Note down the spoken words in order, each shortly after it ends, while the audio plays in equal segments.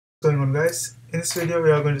What's going on, guys? In this video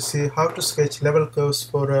we are going to see how to sketch level curves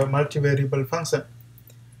for a multivariable function.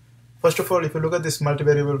 First of all, if you look at this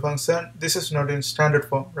multivariable function, this is not in standard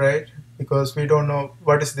form, right? Because we don't know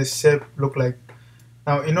what is this shape look like.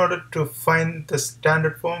 Now in order to find the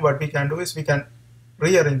standard form, what we can do is we can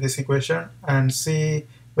rearrange this equation and see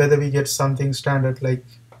whether we get something standard like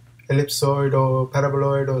ellipsoid or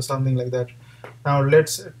paraboloid or something like that. Now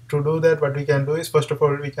to do that, what we can do is, first of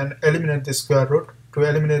all, we can eliminate the square root. To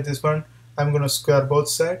eliminate this one, I'm going to square both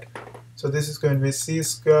sides. So this is going to be c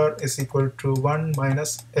square is equal to 1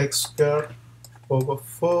 minus x square over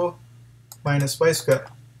 4 minus y square.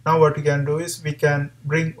 Now what we can do is we can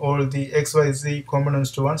bring all the x, y, z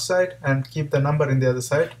components to one side and keep the number in the other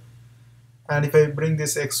side. And if I bring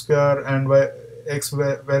this x square and y, x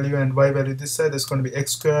value and y value this side, it's going to be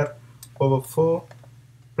x square over 4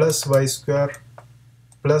 plus y square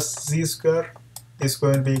plus z square is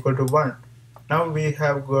going to be equal to 1. Now we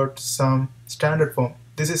have got some standard form.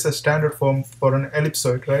 This is a standard form for an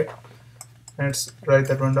ellipsoid, right? Let's write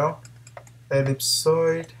that one down.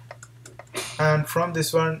 Ellipsoid. And from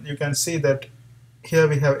this one you can see that here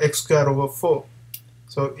we have x square over 4.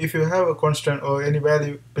 So if you have a constant or any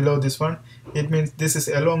value below this one, it means this is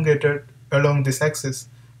elongated along this axis,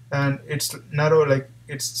 and it's narrow, like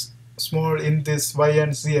it's small in this y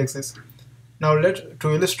and z axis. Now to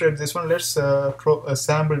illustrate this one, let's draw a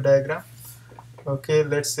sample diagram. Okay,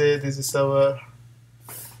 let's say this is our,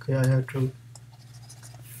 okay, I have to,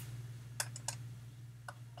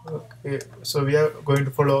 okay, so we are going to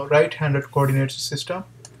follow right-handed coordinate system.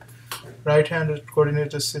 Right-handed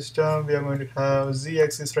coordinate system, we are going to have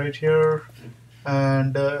z-axis right here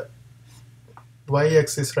and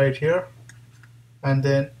y-axis right here and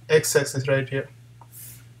then x-axis right here.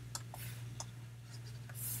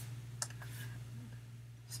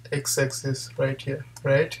 X-axis right here,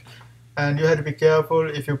 right? And you have to be careful,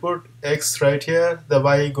 if you put x right here, the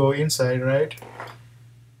y go inside, right?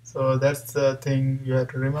 So that's the thing you have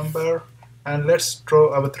to remember. And let's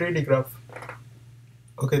draw our 3D graph.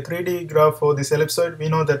 Okay, 3D graph for this ellipsoid, we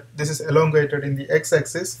know that this is elongated in the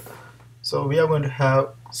x-axis, so we are going to have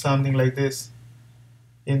something like this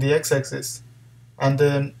in the x-axis, and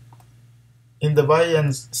then in the y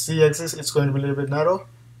and z axis it's going to be a little bit narrow,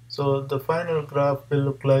 so the final graph will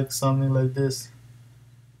look like something like this.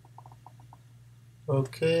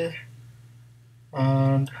 Okay,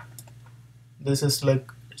 and this is like,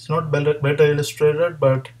 it's not better illustrated,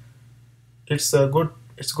 but it's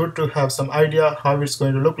good to have some idea how it's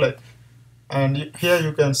going to look like. And here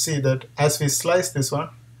you can see that as we slice this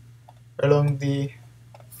one along this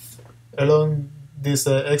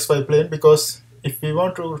xy plane, because if we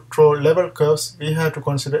want to draw level curves, we have to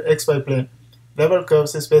consider xy plane. Level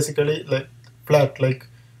curves is basically like flat, like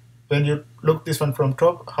when you look this one from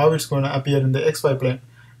top, how it's going to appear in the xy plane.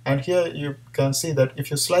 And here you can see that if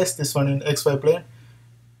you slice this one in xy plane,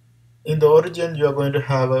 in the origin you are going to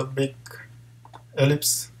have a big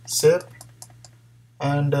ellipse shape,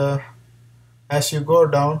 and as you go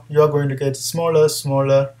down you are going to get smaller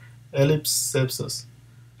ellipse shapes.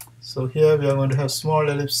 So here we are going to have small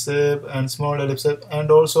ellipse shape and small ellipse shape, and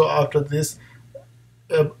also after this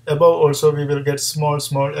above also we will get small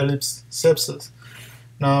ellipse shapes.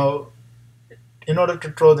 Now in order to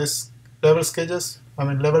draw this level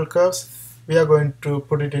curves, we are going to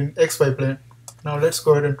put it in xy plane. Now let's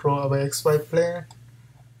go ahead and draw our xy plane.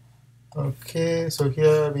 Okay, so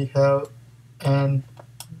here we have an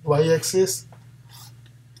y-axis,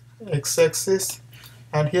 x-axis,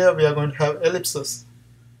 and here we are going to have ellipses.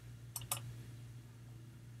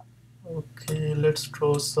 Okay, let's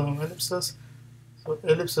draw some ellipses. So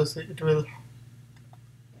ellipses, it will,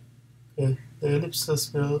 okay, the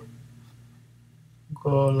ellipses will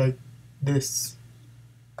go like this.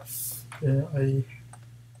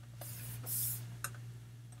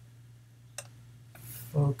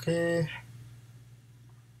 Okay,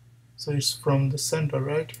 so it's from the center,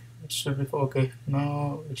 right? It should be, okay,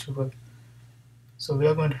 now it should work. So we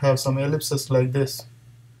are going to have some ellipses like this.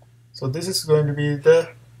 So this is going to be the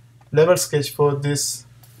level sketch for this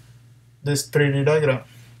 3D diagram.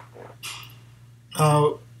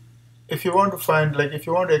 Now if you want to find, like if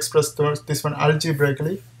you want to express this one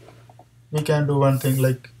algebraically, we can do one thing,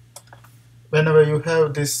 like whenever you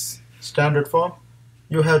have this standard form,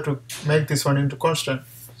 you have to make this one into constant.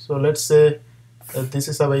 So let's say that this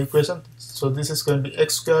is our equation, so this is going to be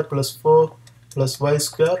x square plus 4 plus y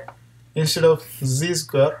square. Instead of z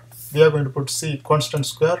square, we are going to put c, constant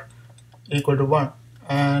square, equal to 1.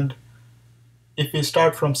 And if we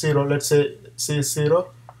start from 0, let's say c is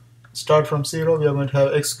 0, start from 0, we are going to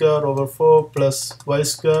have x square over 4 plus y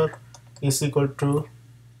square is equal to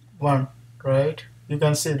 1, right? you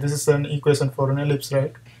can see this is an equation for an ellipse,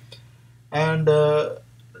 right? And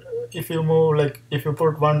if you move, like if you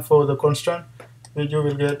put 1 for the constant, you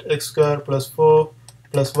will get x square plus 4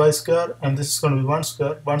 plus y square, and this is going to be 1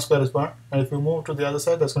 square. 1 square is 1, and if you move to the other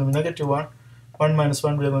side, that's going to be negative 1. 1 minus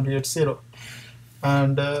 1, we are going to get 0.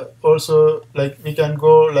 And also, like, we can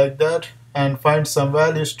go like that and find some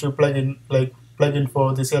values to plug in, like plug in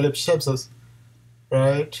for these ellipse shapes,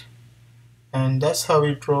 right? And that's how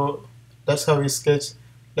we sketch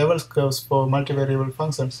level curves for multivariable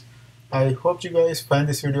functions. I hope you guys find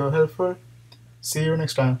this video helpful. See you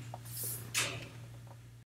next time.